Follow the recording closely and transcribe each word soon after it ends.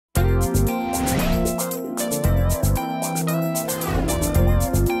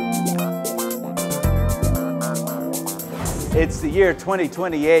It's the year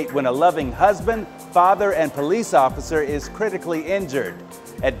 2028 when a loving husband, father, and police officer is critically injured.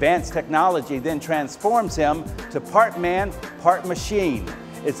 Advanced technology then transforms him to part man, part machine.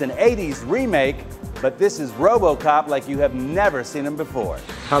 It's an 80s remake, but this is RoboCop like you have never seen him before.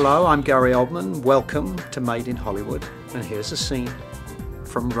 Hello, I'm Gary Oldman. Welcome to Made in Hollywood. And here's a scene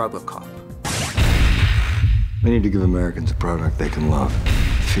from RoboCop. We need to give Americans a product they can love.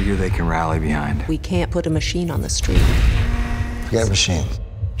 Figure they can rally behind. We can't put a machine on the street. Forget machines.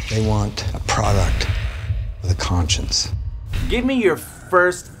 They want a product with a conscience. Give me your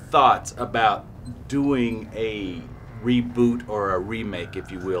first thoughts about doing a reboot or a remake,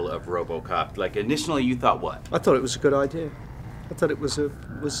 if you will, of RoboCop. Like initially you thought what? I thought it was a good idea. I thought it was a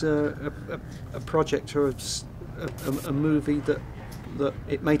project or a movie that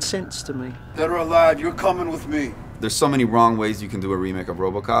it made sense to me. Dead or alive, you're coming with me. There's so many wrong ways you can do a remake of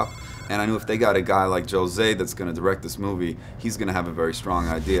RoboCop, and I knew if they got a guy like Jose that's going to direct this movie, he's going to have a very strong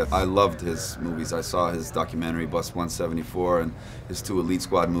idea. I loved his movies. I saw his documentary, Bus 174, and his 2 Elite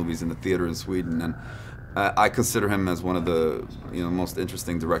Squad movies in the theater in Sweden, and I consider him as one of the most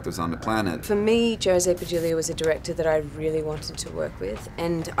interesting directors on the planet. For me, Jose Padilha was a director that I really wanted to work with,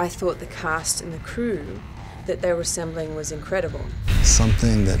 and I thought the cast and the crew that they were assembling was incredible.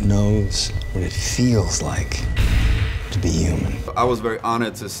 Something that knows what it feels like to be human. I was very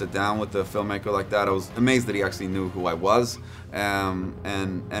honored to sit down with a filmmaker like that. I was amazed that he actually knew who I was. And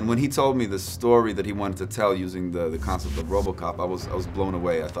when he told me the story that he wanted to tell using the concept of RoboCop, I was blown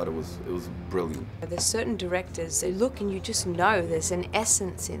away. I thought it was brilliant. There's certain directors, they look and you just know there's an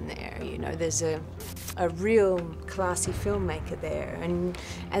essence in there. There's a real classy filmmaker there. And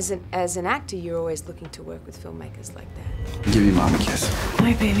as an actor, you're always looking to work with filmmakers like that. Give your mom a kiss.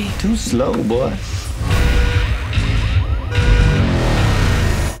 Hi, baby. Too slow, boy.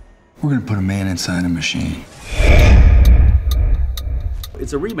 We're gonna put a man inside a machine.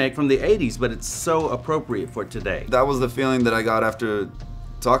 It's a remake from the 80s, but it's so appropriate for today. That was the feeling that I got after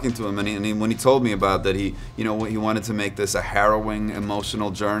talking to him, and when he told me about that, he wanted to make this a harrowing,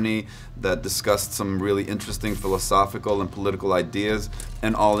 emotional journey that discussed some really interesting philosophical and political ideas,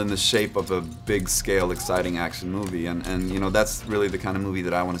 and all in the shape of a big-scale, exciting action movie. And that's really the kind of movie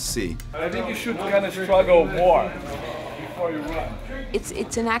that I want to see. I think you should kind of struggle more before you run.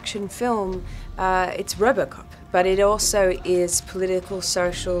 It's an action film. It's RoboCop, but it also is political,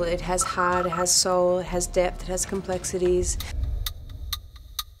 social. It has heart, it has soul, it has depth, it has complexities.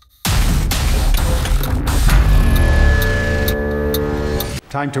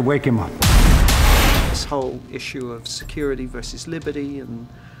 Time to wake him up. This whole issue of security versus liberty and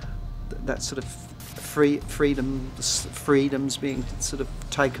that sort of freedoms being sort of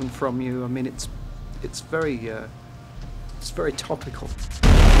taken from you. I mean, it's very topical.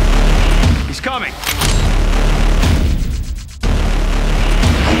 He's coming.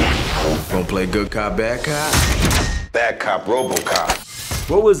 Gonna play good cop, bad cop? Bad cop, RoboCop.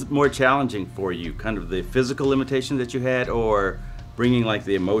 What was more challenging for you? Kind of the physical limitation that you had, or bringing like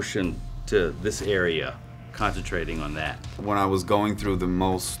the emotion to this area, concentrating on that? When I was going through the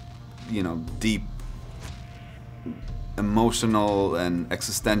most, deep emotional and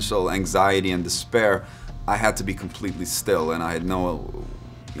existential anxiety and despair, I had to be completely still, and I had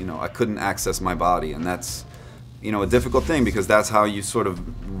I couldn't access my body, and that's, a difficult thing because that's how you sort of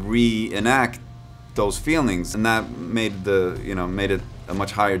reenact those feelings, and that made made it a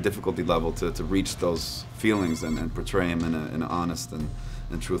much higher difficulty level to reach those feelings and portray them in an honest and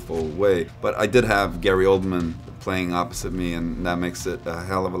truthful way. But I did have Gary Oldman playing opposite me, and that makes it a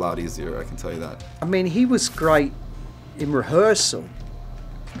hell of a lot easier, I can tell you that. I mean, he was great in rehearsal,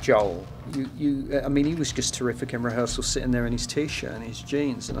 Joel. I mean, he was just terrific in rehearsal, sitting there in his t-shirt and his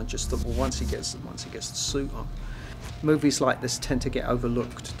jeans, and I just thought, well, once he gets the suit on. Movies like this tend to get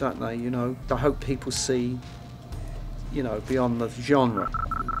overlooked, don't they? I hope people see, beyond the genre,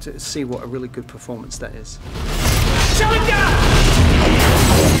 to see what a really good performance that is. Shut it down!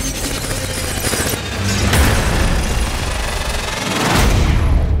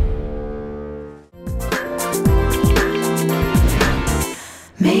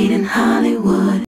 Made in Hollywood.